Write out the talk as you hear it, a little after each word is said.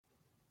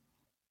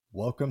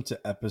Welcome to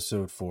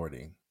episode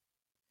 40.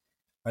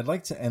 I'd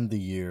like to end the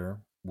year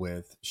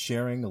with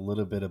sharing a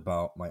little bit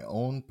about my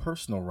own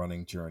personal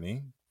running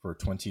journey for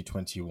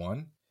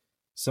 2021,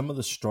 some of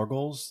the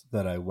struggles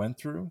that I went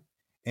through,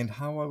 and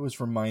how I was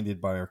reminded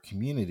by our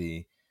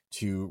community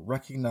to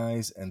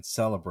recognize and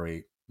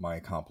celebrate my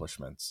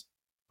accomplishments.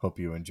 Hope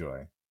you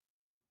enjoy.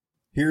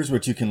 Here's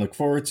what you can look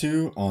forward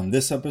to on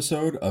this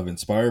episode of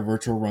Inspire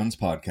Virtual Runs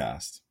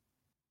podcast.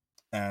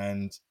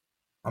 And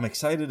I'm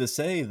excited to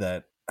say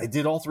that I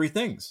did all three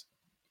things.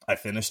 I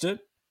finished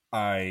it,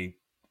 I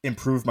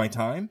improved my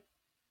time,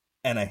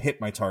 and I hit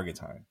my target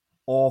time.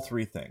 All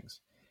three things.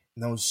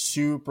 And I was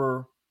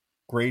super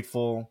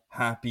grateful,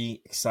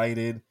 happy,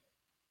 excited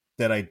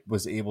that I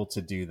was able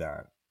to do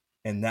that.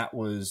 And that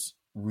was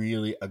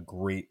really a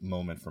great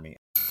moment for me.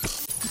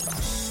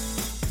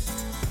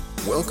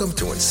 Welcome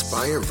to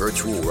Inspire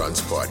Virtual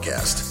Runs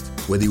podcast.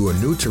 Whether you are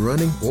new to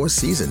running or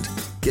seasoned,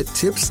 get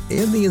tips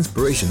and the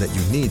inspiration that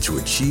you need to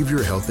achieve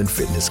your health and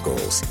fitness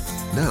goals.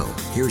 Now,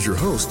 here's your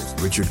host,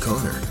 Richard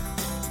Connor.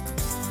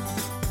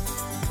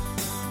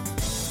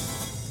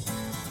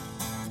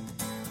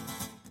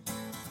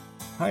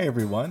 Hi,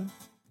 everyone.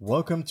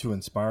 Welcome to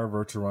Inspire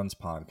Virtual Runs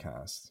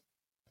podcast.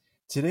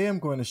 Today, I'm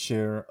going to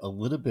share a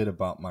little bit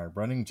about my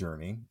running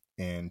journey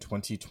in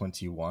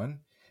 2021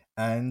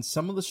 and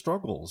some of the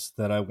struggles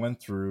that I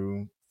went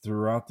through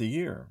throughout the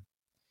year.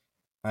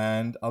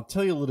 And I'll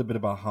tell you a little bit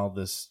about how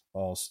this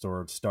all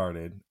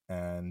started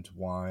and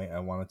why I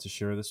wanted to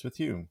share this with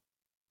you.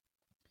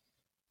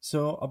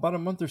 So about a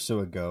month or so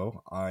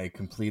ago, I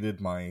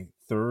completed my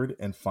third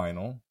and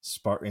final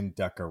Spartan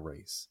DECA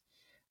race.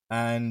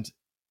 And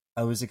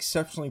I was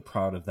exceptionally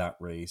proud of that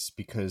race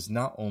because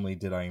not only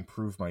did I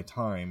improve my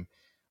time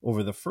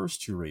over the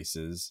first two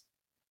races,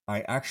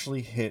 I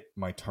actually hit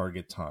my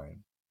target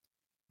time,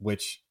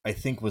 which I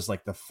think was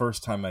like the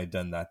first time I'd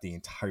done that the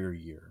entire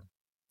year.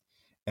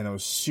 And I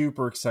was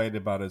super excited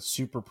about it,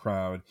 super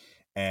proud,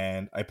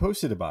 and I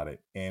posted about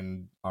it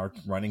in our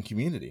running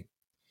community.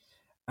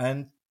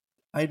 And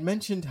I'd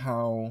mentioned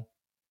how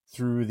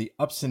through the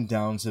ups and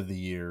downs of the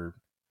year,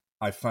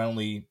 I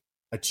finally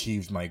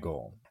achieved my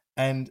goal.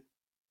 And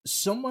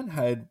someone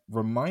had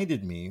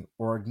reminded me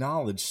or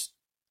acknowledged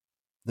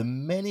the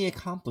many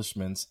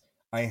accomplishments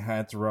I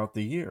had throughout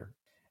the year.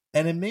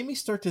 And it made me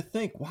start to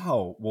think,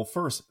 wow, well,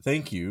 first,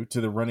 thank you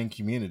to the running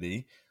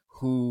community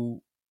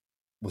who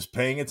was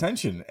paying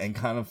attention and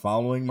kind of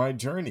following my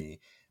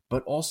journey,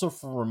 but also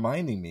for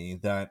reminding me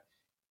that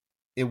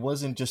it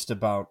wasn't just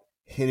about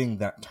hitting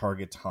that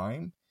target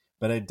time,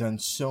 but I'd done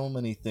so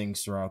many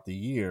things throughout the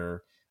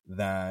year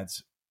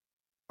that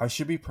I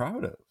should be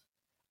proud of.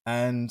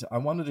 And I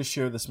wanted to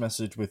share this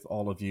message with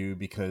all of you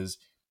because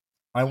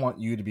I want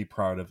you to be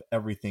proud of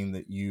everything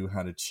that you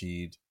had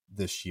achieved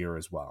this year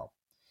as well.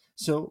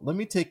 So let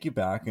me take you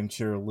back and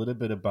share a little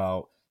bit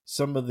about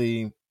some of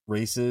the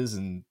races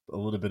and a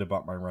little bit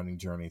about my running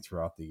journey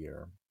throughout the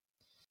year.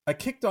 I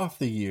kicked off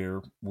the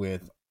year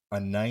with a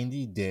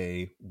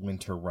 90-day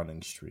winter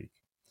running streak.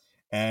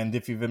 And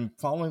if you've been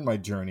following my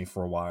journey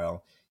for a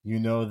while, you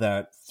know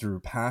that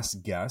through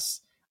past guests,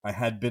 I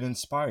had been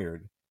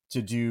inspired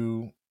to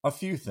do a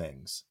few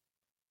things.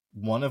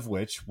 One of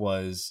which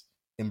was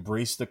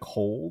embrace the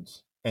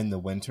cold and the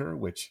winter,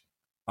 which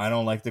I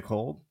don't like the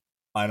cold,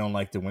 I don't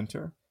like the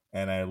winter,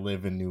 and I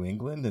live in New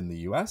England in the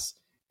US,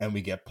 and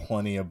we get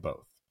plenty of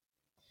both.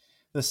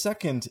 The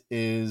second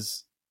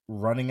is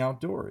running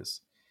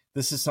outdoors.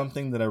 This is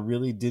something that I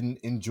really didn't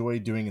enjoy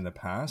doing in the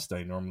past.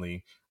 I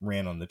normally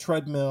ran on the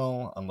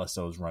treadmill unless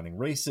I was running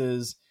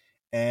races,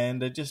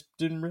 and I just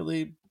didn't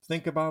really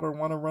think about or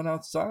want to run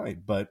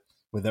outside. But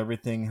with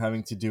everything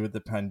having to do with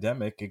the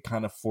pandemic, it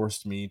kind of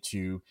forced me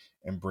to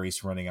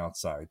embrace running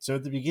outside. So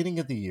at the beginning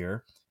of the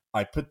year,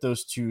 I put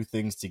those two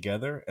things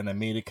together and I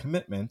made a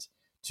commitment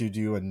to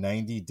do a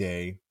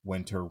 90-day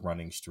winter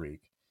running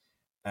streak.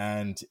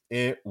 And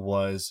it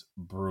was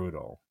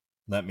brutal.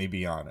 Let me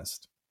be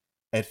honest.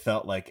 It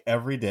felt like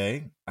every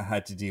day I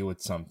had to deal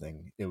with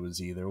something. It was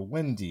either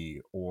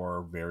windy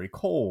or very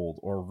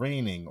cold or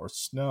raining or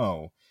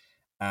snow.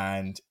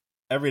 And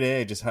every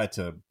day I just had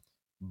to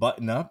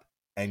button up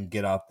and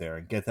get out there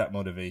and get that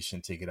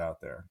motivation to get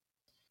out there.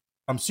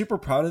 I'm super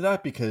proud of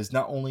that because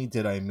not only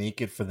did I make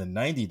it for the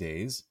 90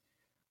 days,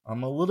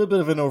 I'm a little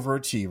bit of an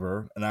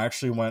overachiever, and I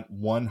actually went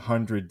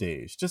 100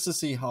 days just to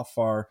see how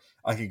far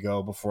I could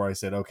go before I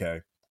said,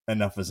 okay,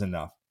 enough is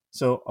enough.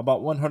 So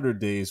about 100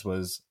 days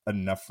was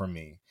enough for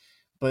me.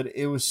 But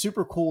it was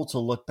super cool to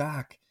look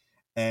back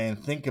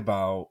and think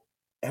about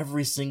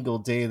every single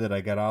day that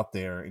I got out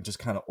there and just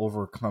kind of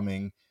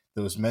overcoming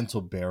those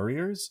mental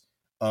barriers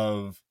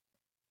of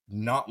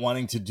not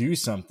wanting to do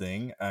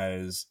something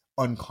as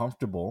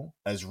uncomfortable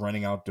as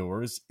running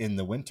outdoors in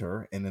the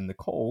winter and in the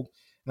cold.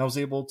 And I was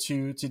able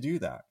to do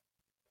that.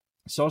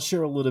 So I'll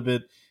share a little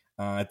bit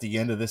at the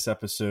end of this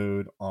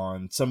episode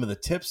on some of the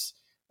tips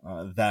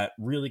that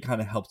really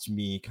kind of helped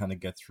me kind of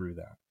get through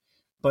that.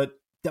 But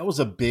that was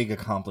a big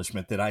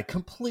accomplishment that I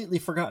completely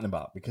forgotten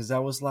about because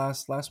that was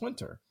last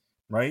winter,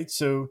 right?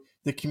 So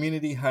the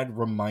community had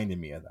reminded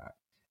me of that.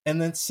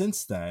 And then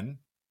since then,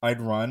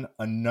 I'd run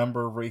a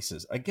number of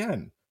races.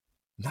 Again,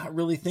 not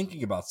really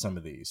thinking about some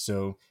of these.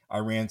 So I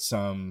ran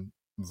some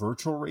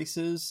virtual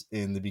races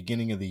in the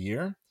beginning of the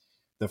year.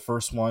 The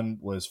first one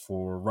was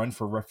for Run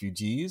for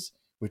Refugees,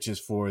 which is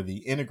for the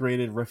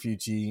Integrated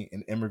Refugee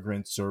and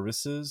Immigrant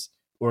Services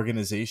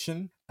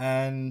organization.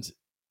 And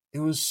it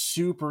was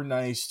super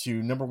nice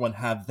to, number one,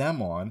 have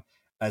them on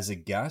as a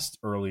guest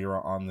earlier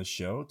on the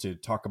show to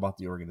talk about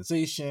the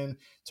organization,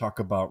 talk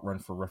about Run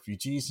for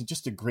Refugees, and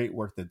just the great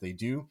work that they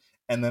do.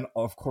 And then,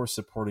 of course,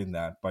 supporting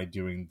that by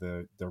doing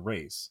the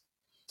race.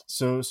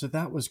 So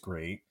that was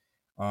great.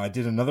 I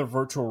did another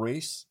virtual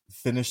race,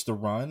 finished the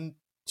run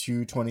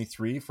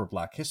 223 for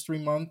Black History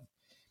Month.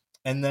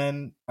 And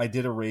then I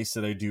did a race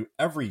that I do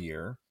every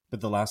year, but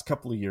the last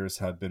couple of years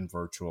have been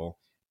virtual,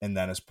 and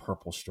that is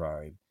Purple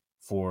Stride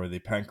for the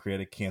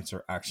Pancreatic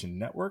Cancer Action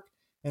Network.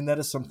 And that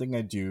is something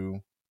I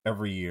do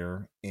every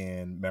year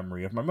in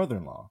memory of my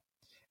mother-in-law.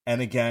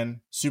 And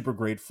again, super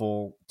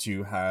grateful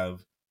to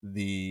have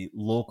the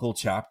local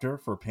chapter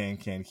for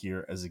PanCan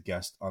here as a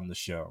guest on the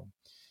show.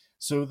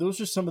 So those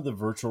are some of the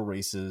virtual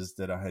races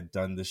that I had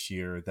done this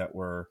year that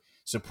were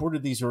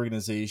supported these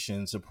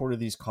organizations, supported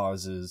these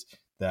causes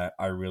that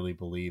I really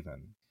believe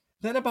in.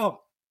 Then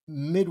about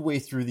midway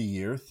through the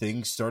year,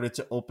 things started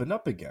to open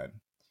up again.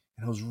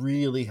 And I was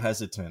really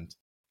hesitant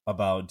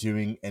about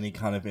doing any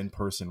kind of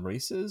in-person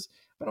races,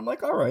 but I'm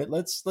like, all right,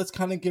 let's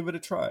kind of give it a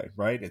try,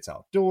 right? It's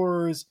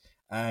outdoors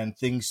and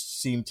things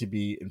seem to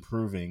be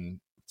improving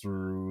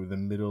through the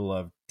middle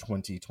of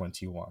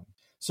 2021.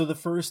 So the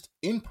first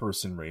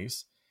in-person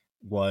race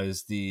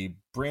was the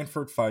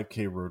Brantford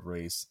 5K road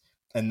race,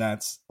 and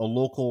that's a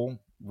local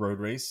road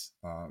race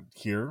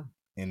here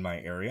in my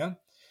area.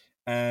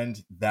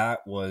 And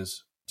that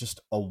was just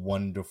a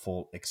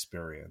wonderful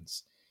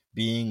experience.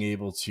 Being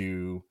able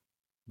to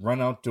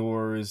run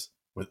outdoors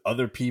with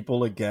other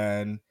people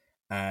again,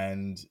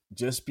 and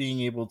just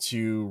being able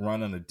to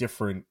run on a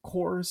different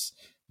course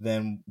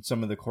than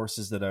some of the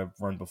courses that I've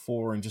run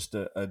before, and just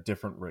a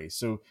different race.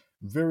 So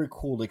very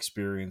cool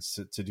experience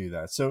to do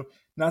that. So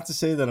not to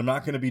say that I'm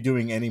not going to be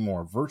doing any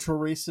more virtual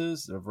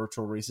races. The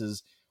virtual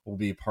races will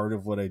be part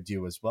of what I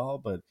do as well.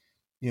 But,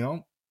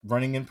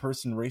 running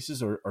in-person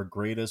races are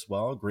great as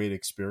well, great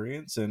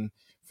experience. And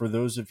for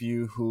those of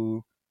you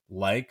who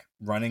like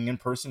running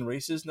in-person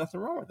races, nothing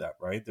wrong with that,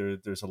 right?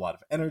 There's a lot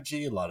of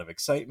energy, a lot of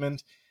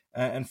excitement.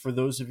 And for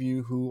those of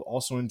you who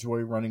also enjoy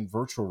running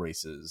virtual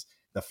races,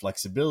 the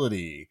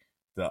flexibility,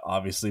 the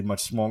obviously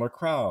much smaller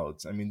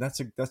crowds, I mean,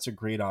 that's a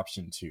great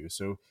option too.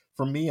 So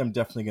for me, I'm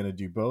definitely going to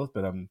do both,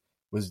 but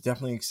was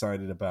definitely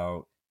excited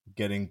about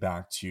getting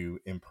back to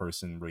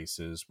in-person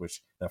races,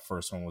 which that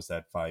first one was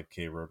that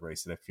 5K road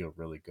race that I feel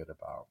really good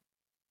about.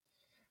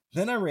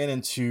 Then I ran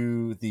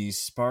into the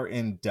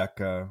Spartan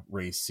DECA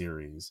race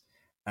series,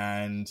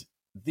 and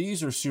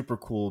these are super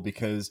cool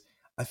because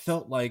I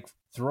felt like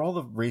through all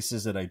the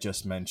races that I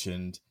just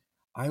mentioned,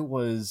 I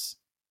was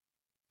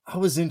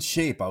in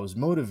shape. I was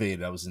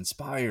motivated. I was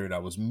inspired. I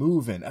was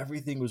moving.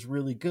 Everything was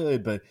really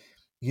good. But,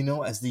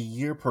 as the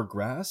year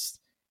progressed,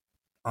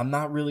 I'm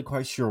not really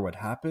quite sure what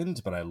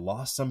happened, but I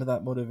lost some of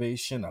that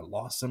motivation. I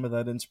lost some of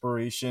that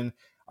inspiration.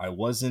 I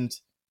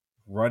wasn't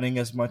running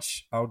as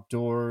much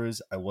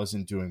outdoors. I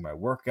wasn't doing my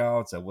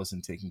workouts. I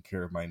wasn't taking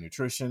care of my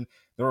nutrition.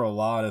 There are a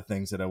lot of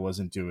things that I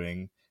wasn't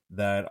doing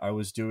that I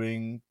was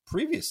doing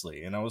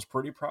previously, and I was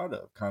pretty proud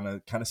of, kind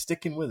of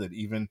sticking with it,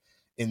 even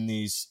in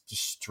these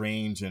just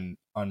strange and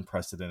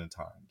unprecedented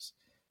times.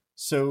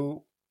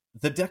 So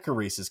the DECA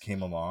races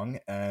came along,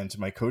 and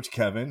my coach,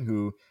 Kevin,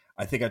 who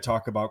I think I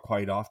talk about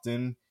quite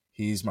often,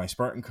 he's my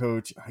Spartan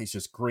coach. He's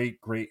just great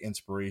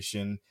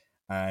inspiration,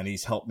 and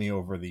he's helped me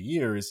over the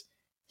years.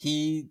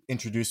 He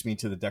introduced me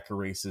to the DECA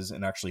races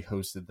and actually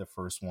hosted the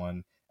first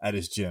one at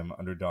his gym,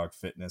 Underdog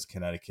Fitness,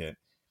 Connecticut.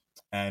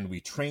 And we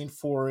trained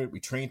for it. We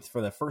trained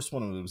for the first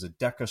one. It was a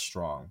DECA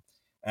Strong.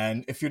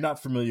 And if you're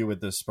not familiar with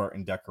the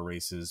Spartan DECA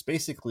races,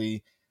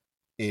 basically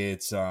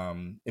it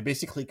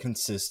basically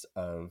consists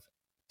of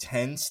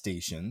 10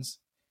 stations,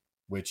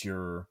 which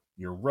you're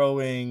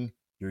rowing,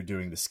 you're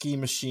doing the ski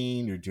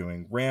machine, you're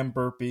doing ram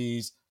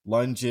burpees,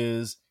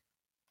 lunges,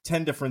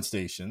 10 different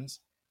stations.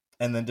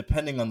 And then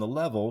depending on the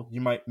level,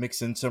 you might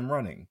mix in some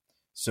running.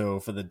 So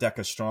for the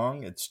DECA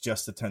Strong, it's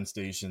just the 10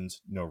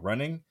 stations, no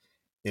running.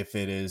 If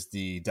it is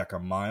the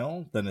DECA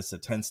Mile, then it's the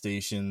 10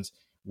 stations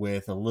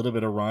with a little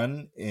bit of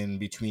run in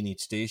between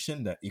each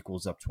station that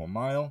equals up to a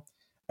mile.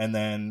 And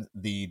then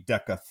the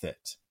DECA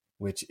Fit,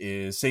 which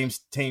is same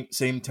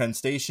 10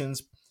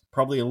 stations,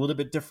 probably a little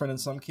bit different in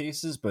some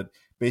cases, but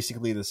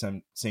basically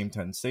the same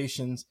 10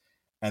 stations.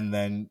 And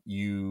then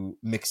you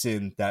mix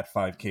in that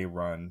 5K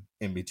run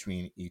in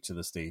between each of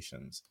the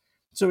stations.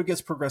 So it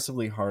gets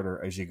progressively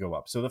harder as you go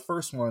up. So the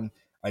first one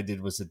I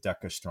did was the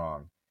DECA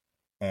Strong.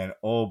 And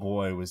oh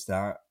boy, was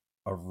that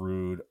a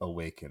rude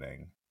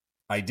awakening.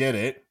 I did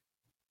it.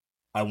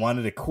 I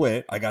wanted to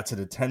quit. I got to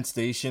the 10th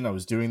station. I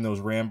was doing those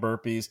ram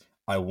burpees.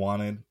 I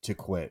wanted to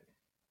quit.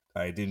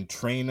 I didn't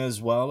train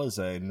as well as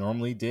I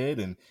normally did.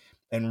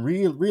 And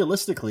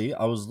realistically,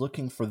 I was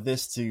looking for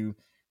this to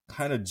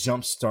kind of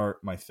jumpstart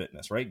my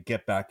fitness, right?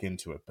 Get back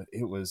into it. But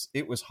it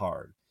was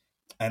hard.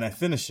 And I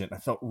finished it. And I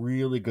felt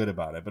really good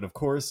about it. But of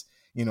course,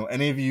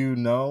 any of you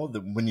know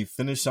that when you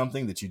finish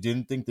something that you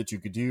didn't think that you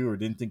could do or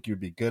didn't think you'd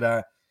be good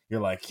at,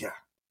 you're like, yeah,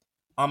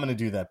 I'm going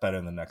to do that better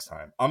the next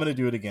time. I'm going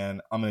to do it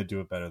again. I'm going to do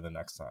it better the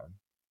next time.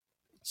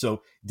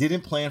 So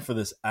didn't plan for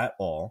this at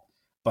all,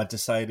 but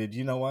decided,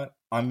 you know what?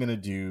 I'm going to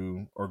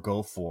do or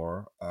go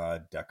for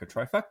a DECA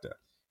trifecta,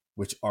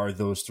 which are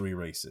those 3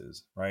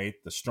 races, right?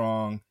 The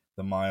strong,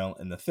 the mile,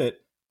 and the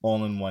fit,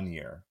 all in 1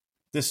 year.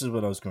 This is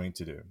what I was going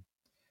to do.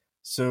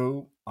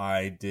 So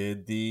I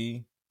did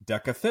the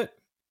DECA Fit,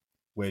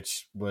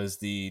 which was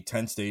the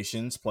 10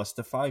 stations plus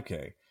the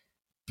 5K.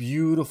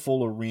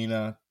 Beautiful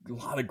arena, a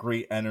lot of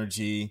great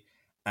energy,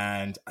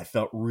 and I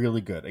felt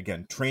really good.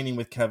 Again, training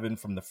with Kevin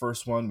from the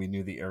first one, we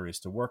knew the areas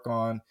to work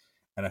on,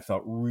 and I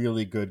felt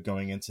really good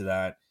going into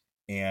that.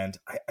 And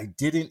I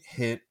didn't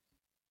hit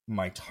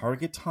my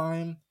target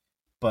time,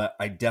 but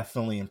I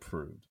definitely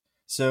improved.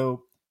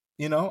 So,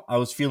 I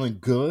was feeling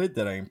good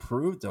that I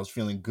improved. I was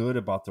feeling good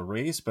about the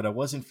race, but I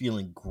wasn't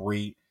feeling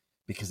great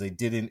because I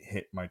didn't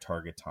hit my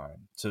target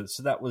time. So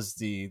that was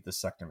the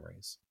second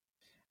race.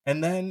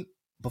 And then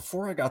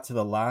before I got to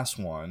the last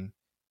one,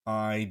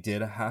 I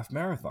did a half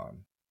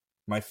marathon,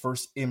 my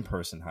first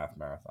in-person half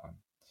marathon.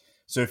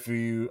 So if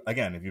you've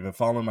been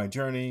following my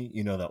journey,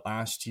 you know that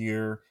last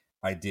year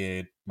I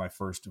did my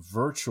first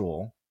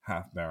virtual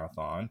half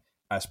marathon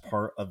as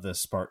part of the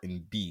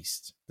Spartan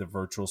Beast, the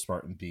virtual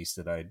Spartan Beast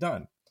that I had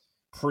done.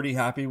 Pretty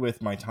happy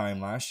with my time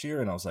last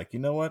year. And I was like, you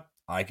know what?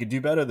 I could do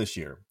better this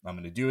year. I'm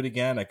going to do it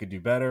again. I could do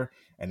better.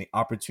 And the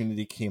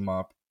opportunity came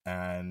up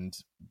and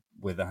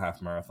with a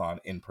half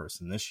marathon in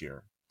person this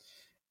year.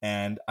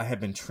 And I had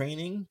been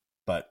training,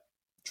 but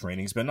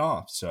training's been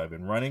off. So I've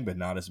been running, but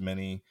not as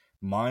many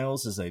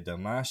miles as I'd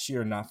done last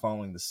year, not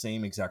following the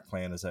same exact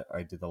plan as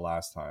I did the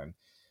last time.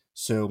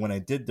 So when I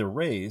did the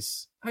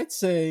race, I'd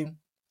say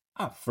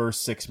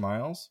first 6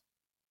 miles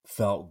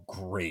felt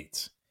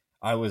great.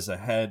 I was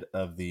ahead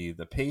of the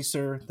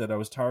pacer that I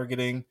was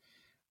targeting.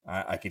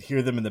 I could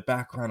hear them in the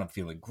background. I'm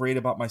feeling great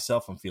about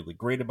myself. I'm feeling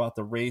great about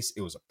the race.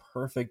 It was a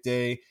perfect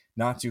day.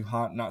 Not too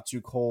hot, not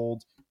too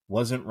cold.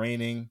 Wasn't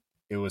raining.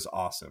 It was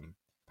awesome.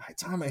 By the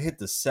time I hit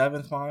the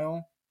 7th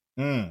mile,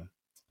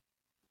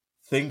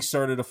 things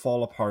started to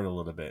fall apart a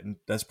little bit. And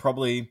that's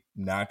probably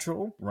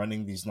natural,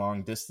 running these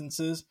long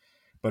distances.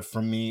 But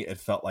for me, it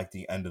felt like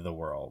the end of the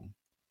world.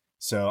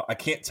 So I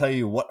can't tell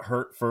you what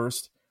hurt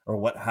first or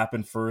what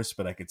happened first,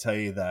 but I could tell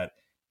you that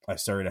I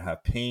started to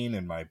have pain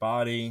in my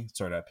body,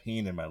 started to have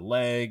pain in my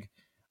leg.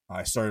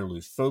 I started to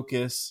lose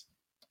focus.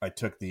 I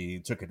took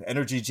an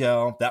energy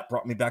gel. That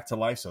brought me back to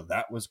life, so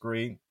that was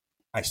great.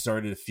 I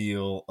started to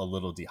feel a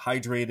little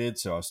dehydrated,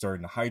 so I was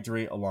starting to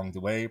hydrate along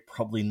the way.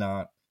 Probably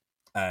not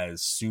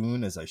as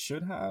soon as I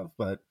should have,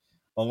 but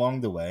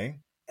along the way.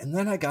 And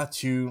then I got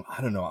to,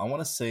 I don't know, I want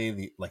to say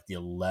the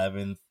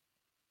 11th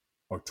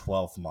or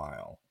 12th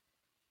mile.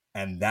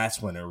 And that's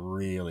when it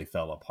really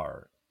fell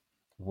apart,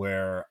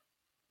 where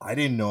I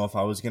didn't know if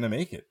I was going to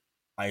make it.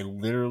 I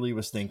literally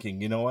was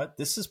thinking, you know what?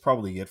 This is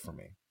probably it for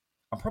me.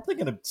 I'm probably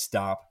going to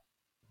stop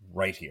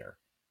right here,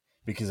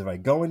 because if I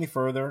go any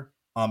further,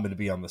 I'm going to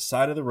be on the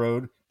side of the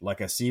road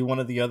like I see one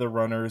of the other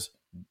runners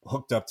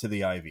hooked up to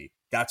the IV.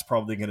 That's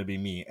probably going to be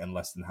me in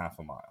less than half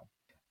a mile.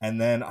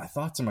 And then I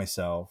thought to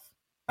myself,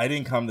 I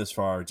didn't come this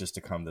far just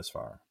to come this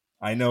far.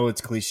 I know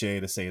it's cliche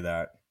to say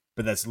that,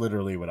 but that's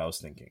literally what I was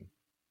thinking.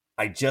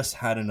 I just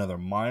had another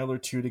mile or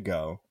 2 to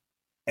go,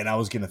 and I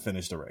was going to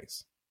finish the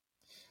race.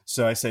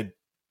 So I said,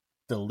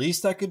 the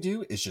least I could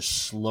do is just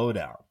slow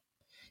down.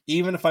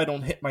 Even if I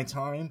don't hit my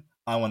time,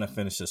 I want to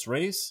finish this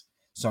race.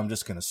 So I'm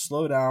just going to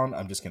slow down.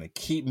 I'm just going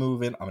to keep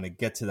moving. I'm going to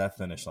get to that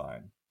finish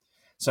line.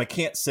 So I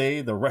can't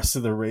say the rest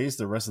of the race,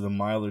 the rest of the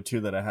mile or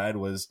 2 that I had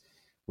was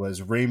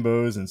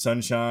rainbows and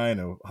sunshine,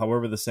 or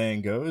however the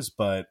saying goes,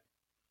 but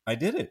I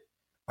did it.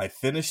 I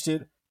finished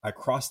it. I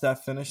crossed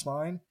that finish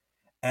line.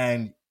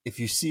 And if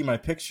you see my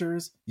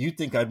pictures, you'd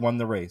think I'd won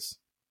the race.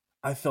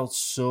 I felt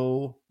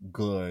so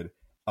good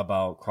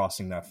about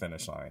crossing that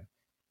finish line.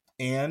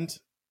 And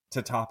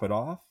to top it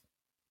off,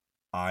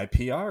 I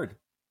PR'd.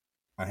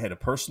 I had a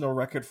personal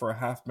record for a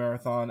half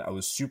marathon. I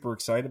was super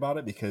excited about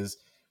it because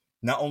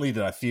not only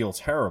did I feel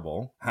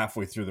terrible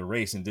halfway through the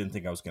race and didn't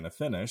think I was going to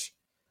finish,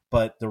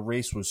 but the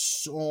race was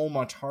so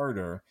much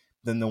harder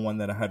than the one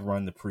that I had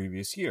run the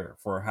previous year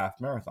for a half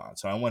marathon.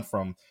 So I went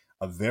from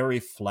a very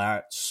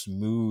flat,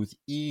 smooth,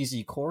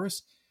 easy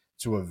course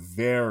to a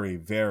very,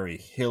 very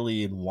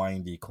hilly and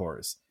windy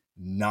course.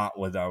 Not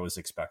what I was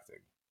expecting.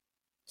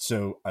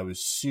 So I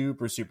was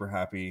super, super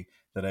happy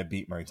that I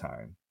beat my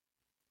time.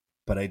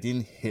 But I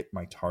didn't hit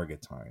my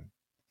target time.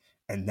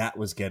 And that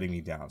was getting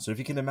me down. So if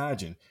you can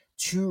imagine,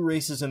 2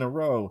 races in a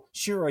row,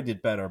 sure, I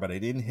did better, but I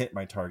didn't hit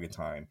my target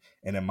time.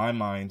 And in my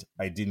mind,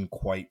 I didn't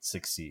quite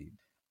succeed.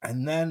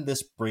 And then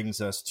this brings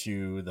us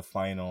to the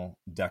final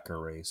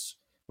DECA race,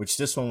 which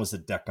this one was the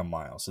DECA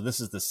mile. So this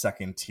is the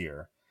second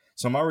tier.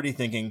 So I'm already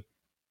thinking,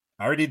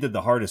 I already did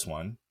the hardest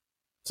one.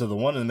 So the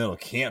one in the middle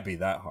can't be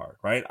that hard,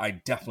 right? I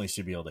definitely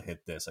should be able to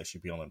hit this. I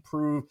should be able to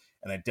improve,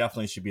 and I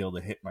definitely should be able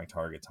to hit my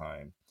target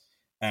time.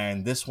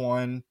 And this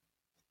one,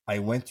 I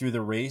went through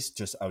the race,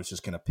 I was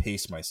just going to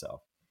pace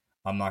myself.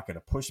 I'm not going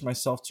to push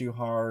myself too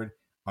hard.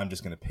 I'm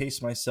just going to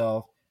pace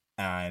myself,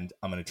 and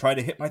I'm going to try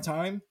to hit my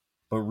time,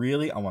 but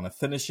really I want to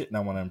finish it and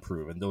I want to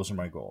improve. And those are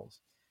my goals.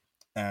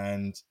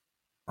 And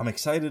I'm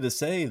excited to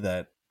say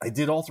that I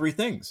did all three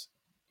things.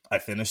 I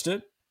finished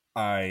it,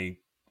 I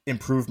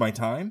improved my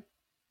time,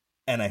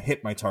 and I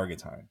hit my target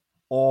time.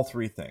 All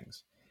three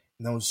things.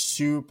 And I was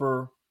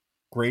super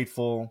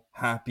grateful,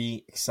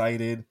 happy,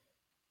 excited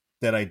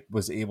that I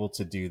was able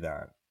to do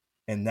that.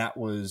 And that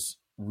was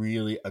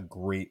really a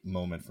great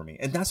moment for me.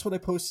 And that's what I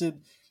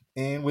posted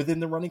within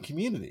the running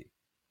community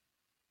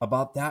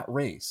about that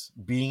race,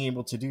 being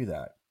able to do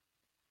that.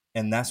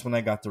 And that's when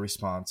I got the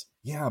response,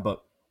 yeah,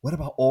 but what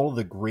about all of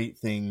the great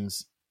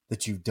things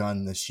that you've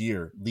done this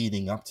year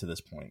leading up to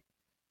this point?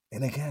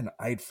 And again,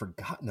 I'd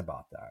forgotten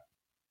about that.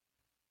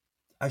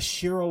 I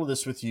share all of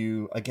this with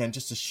you, again,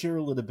 just to share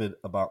a little bit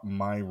about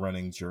my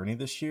running journey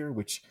this year,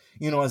 which,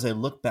 as I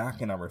look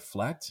back and I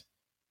reflect,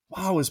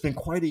 wow, it's been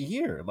quite a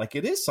year. Like,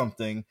 it is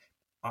something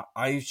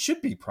I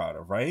should be proud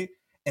of, right?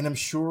 And I'm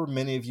sure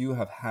many of you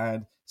have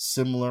had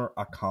similar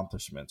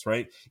accomplishments,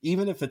 right?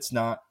 Even if it's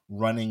not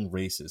running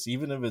races,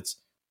 even if it's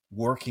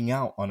working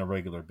out on a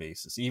regular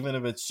basis, even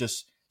if it's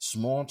just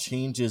small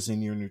changes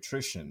in your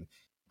nutrition,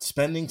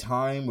 spending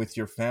time with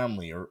your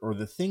family, or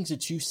the things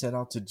that you set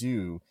out to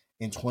do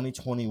in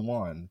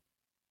 2021,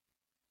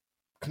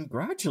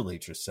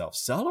 congratulate yourself,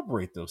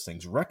 celebrate those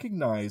things,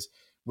 recognize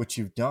what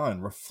you've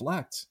done,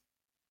 reflect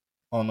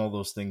on all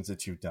those things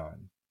that you've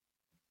done,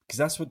 because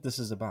that's what this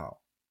is about.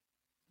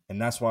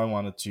 And that's why I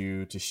wanted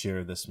to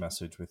share this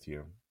message with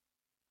you.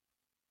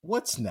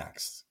 What's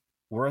next?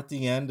 We're at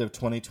the end of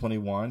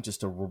 2021,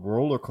 just a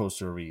roller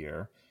coaster of a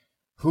year.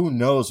 Who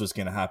knows what's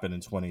going to happen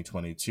in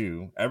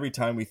 2022? Every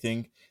time we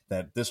think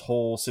that this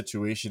whole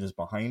situation is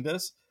behind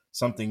us,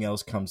 something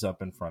else comes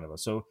up in front of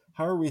us. So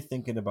how are we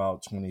thinking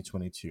about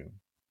 2022?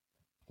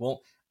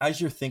 Well,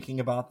 as you're thinking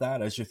about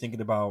that, as you're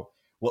thinking about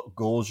what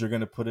goals you're going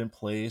to put in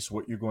place,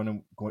 what you're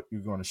going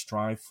to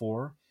strive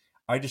for,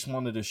 I just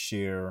wanted to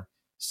share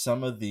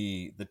some of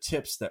the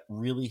tips that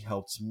really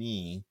helped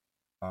me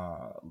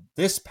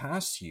this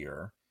past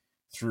year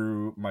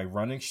through my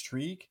running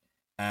streak,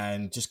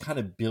 and just kind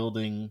of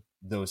building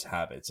those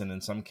habits, and in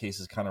some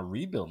cases kind of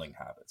rebuilding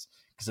habits,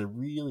 because I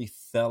really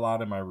fell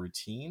out of my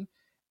routine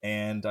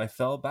and I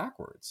fell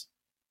backwards.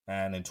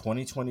 And in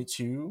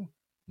 2022,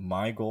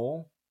 my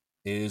goal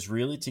is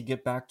really to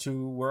get back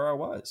to where I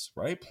was,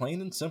 right?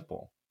 Plain and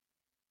simple.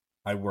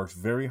 I worked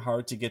very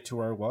hard to get to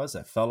where I was.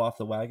 I fell off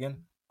the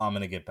wagon. I'm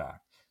going to get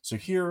back. So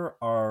here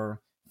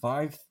are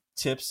 5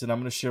 tips that I'm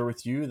going to share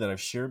with you that I've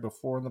shared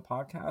before in the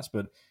podcast,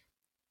 but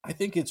I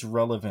think it's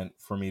relevant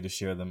for me to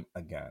share them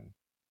again.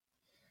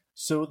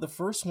 So the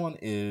first one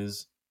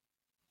is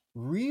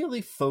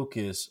really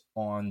focus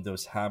on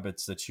those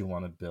habits that you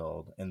want to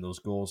build and those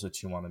goals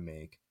that you want to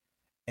make,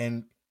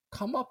 and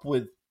come up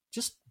with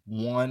just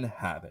one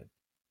habit.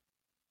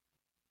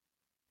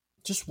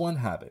 Just one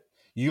habit.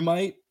 You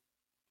might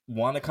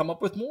want to come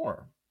up with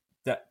more.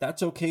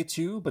 That's okay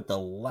too, but the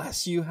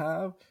less you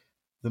have,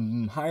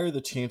 the higher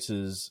the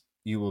chances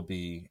you will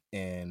be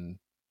in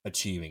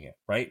achieving it,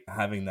 right?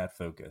 Having that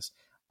focus.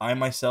 I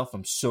myself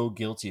am so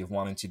guilty of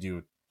wanting to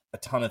do a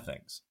ton of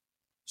things.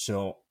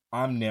 So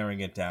I'm narrowing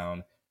it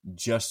down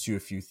just to a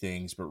few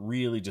things, but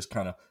really just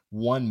kind of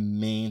one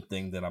main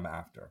thing that I'm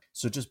after.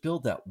 So just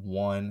build that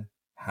one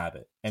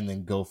habit and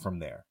then go from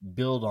there.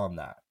 Build on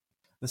that.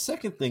 The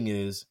second thing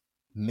is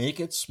make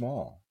it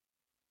small.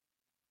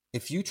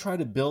 If you try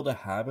to build a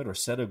habit or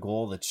set a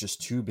goal that's just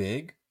too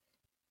big,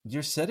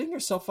 you're setting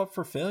yourself up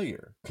for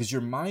failure, because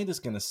your mind is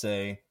going to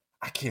say,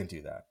 I can't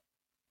do that.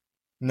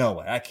 No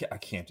way, I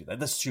can't do that.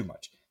 That's too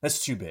much.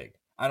 That's too big.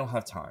 I don't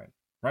have time,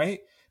 right?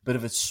 But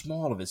if it's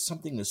small, if it's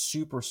something that's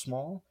super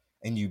small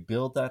and you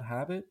build that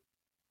habit,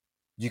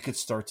 you could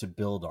start to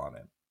build on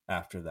it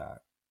after that.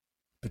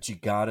 But you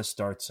got to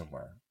start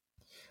somewhere.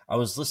 I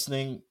was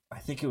listening, I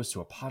think it was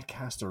to a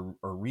podcast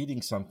or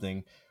reading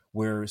something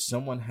where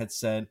someone had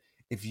said,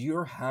 if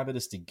your habit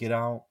is to get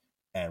out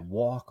and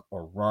walk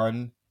or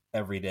run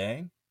every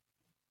day,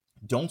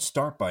 don't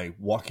start by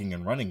walking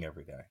and running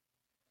every day.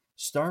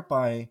 Start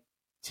by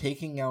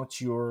taking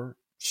out your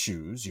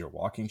shoes, your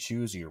walking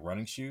shoes or your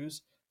running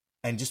shoes,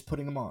 and just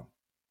putting them on.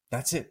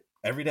 That's it,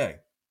 every day,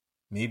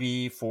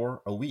 maybe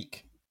for a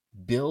week.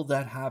 Build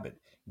that habit.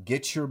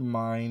 Get your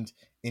mind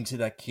into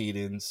that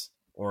cadence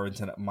or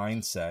into that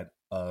mindset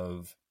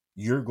of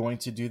you're going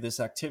to do this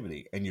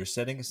activity, and you're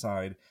setting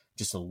aside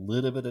just a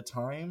little bit of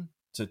time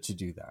to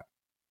do that.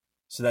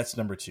 So that's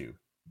number 2.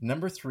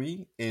 Number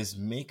 3 is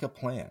make a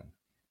plan.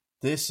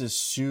 This is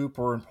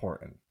super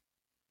important.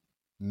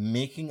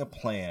 Making a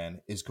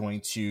plan is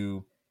going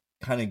to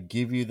kind of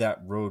give you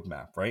that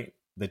roadmap, right?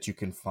 That you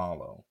can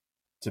follow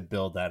to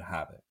build that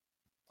habit.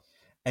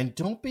 And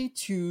don't be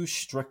too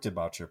strict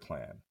about your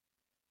plan.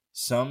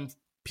 Some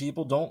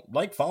people don't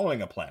like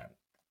following a plan.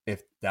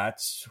 If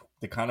that's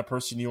the kind of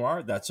person you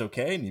are, that's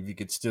okay. And if you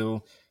could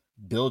still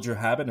build your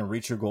habit and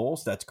reach your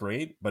goals, that's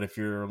great. But if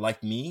you're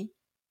like me,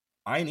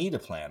 I need a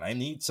plan. I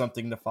need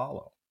something to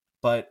follow.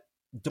 But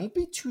don't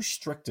be too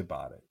strict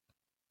about it.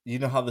 You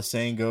know how the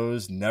saying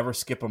goes, never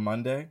skip a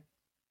Monday?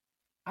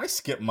 I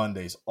skip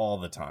Mondays all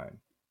the time,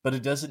 but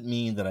it doesn't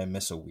mean that I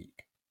miss a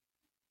week,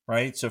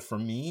 right? So for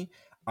me,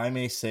 I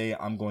may say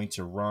I'm going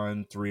to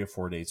run 3 or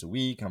 4 days a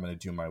week. I'm going to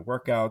do my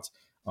workouts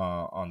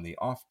on the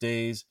off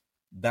days.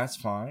 That's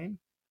fine,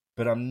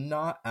 but I'm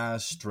not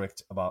as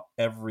strict about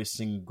every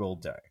single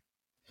day.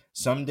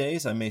 Some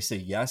days I may say,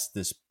 yes,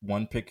 this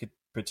one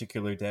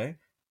particular day,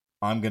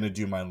 I'm going to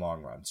do my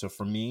long run. So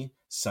for me,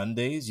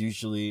 Sundays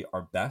usually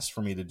are best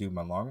for me to do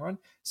my long run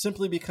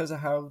simply because I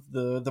have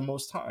the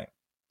most time,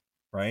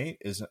 right?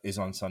 Is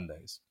on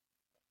Sundays.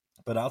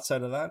 But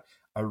outside of that,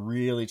 I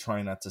really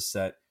try not to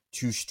set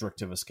too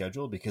strict of a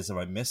schedule, because if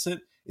I miss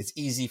it, it's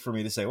easy for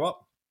me to say,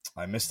 well,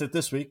 I missed it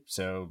this week,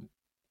 so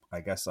I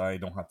guess I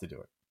don't have to do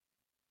it.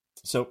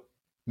 So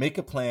make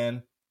a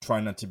plan. Try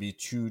not to be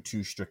too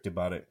strict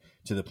about it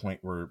to the point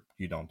where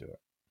you don't do it.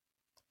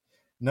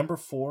 Number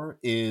 4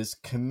 is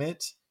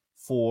commit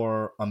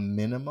for a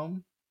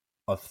minimum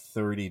of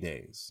 30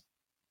 days.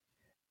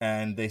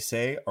 And they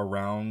say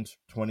around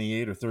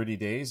 28 or 30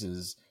 days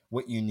is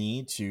what you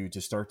need to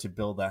start to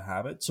build that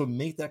habit. So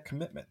make that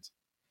commitment,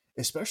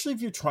 especially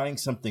if you're trying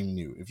something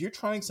new. If you're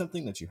trying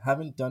something that you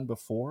haven't done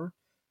before,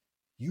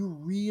 you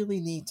really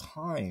need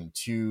time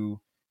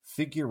to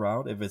figure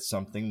out if it's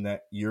something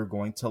that you're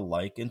going to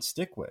like and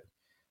stick with.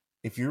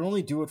 If you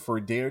only do it for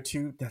a day or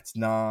two, that's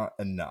not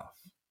enough.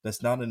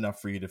 That's not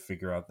enough for you to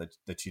figure out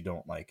that you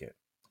don't like it.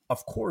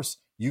 Of course,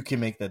 you can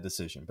make that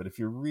decision. But if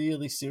you're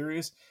really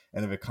serious,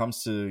 and if it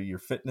comes to your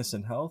fitness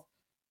and health,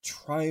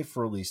 try it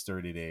for at least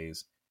 30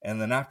 days.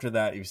 And then after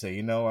that, you say,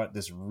 you know what,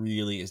 this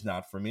really is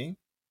not for me.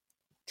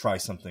 Try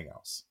something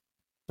else.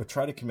 But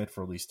try to commit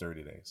for at least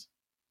 30 days.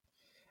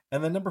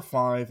 And then number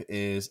 5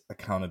 is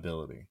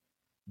accountability.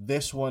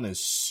 This one is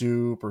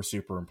super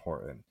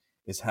important,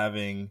 is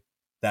having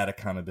that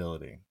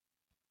accountability.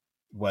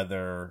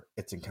 Whether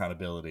it's an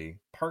accountability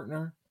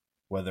partner,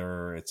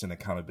 whether it's an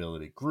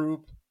accountability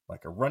group,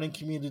 like a running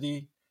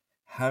community,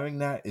 having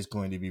that is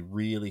going to be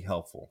really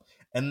helpful.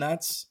 And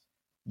that's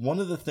one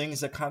of the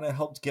things that kind of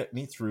helped get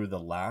me through the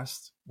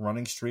last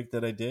running streak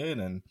that I did.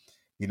 And,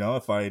 you know,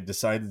 if I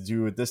decide to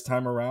do it this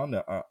time around,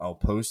 I'll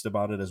post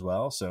about it as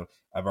well. So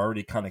I've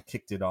already kind of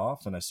kicked it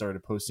off and I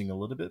started posting a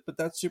little bit, but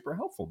that's super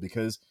helpful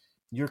because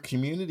your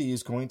community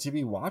is going to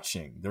be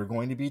watching. They're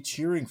going to be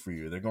cheering for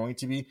you. They're going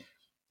to be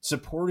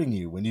supporting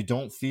you when you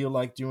don't feel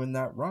like doing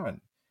that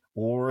run.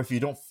 Or if you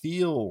don't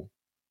feel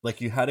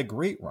like you had a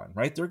great run,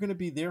 right? They're going to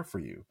be there for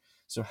you.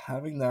 So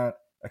having that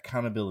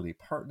accountability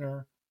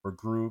partner or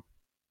group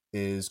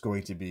is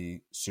going to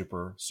be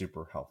super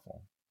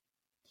helpful.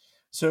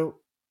 So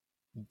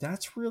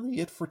that's really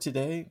it for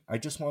today. I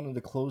just wanted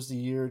to close the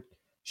year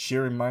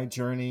sharing my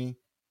journey,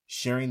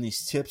 sharing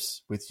these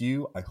tips with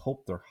you. I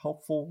hope they're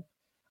helpful.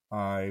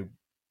 I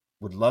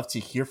would love to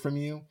hear from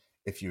you.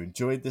 If you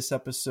enjoyed this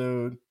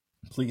episode,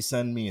 please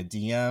send me a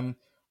DM,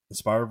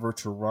 Inspire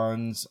Virtual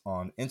Runs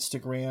on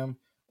Instagram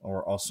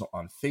or also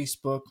on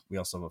Facebook. We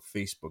also have a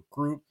Facebook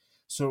group.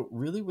 So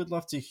really would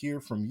love to hear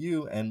from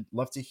you and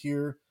love to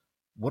hear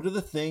what are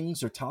the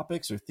things or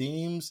topics or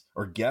themes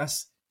or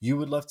guests you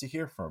would love to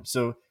hear from.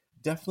 So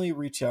definitely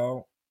reach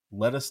out,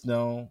 let us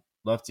know,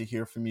 love to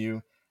hear from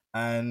you.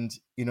 And,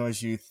 you know,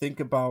 as you think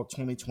about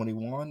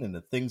 2021 and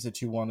the things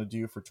that you want to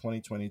do for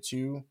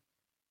 2022,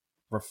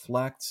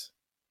 reflect,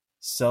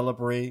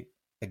 celebrate,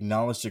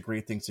 acknowledge the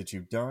great things that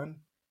you've done,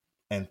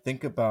 and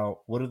think about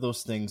what are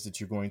those things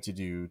that you're going to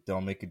do that'll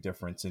make a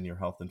difference in your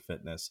health and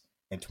fitness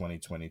in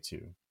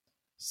 2022.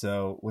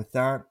 So with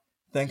that,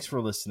 thanks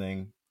for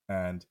listening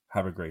and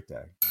have a great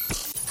day.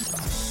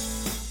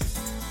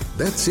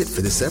 That's it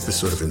for this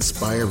episode of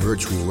Inspire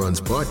Virtual Runs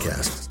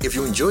podcast. If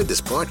you enjoyed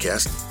this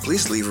podcast,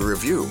 please leave a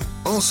review.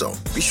 Also,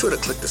 be sure to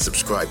click the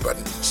subscribe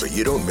button so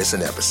you don't miss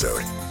an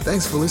episode.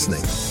 Thanks for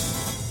listening.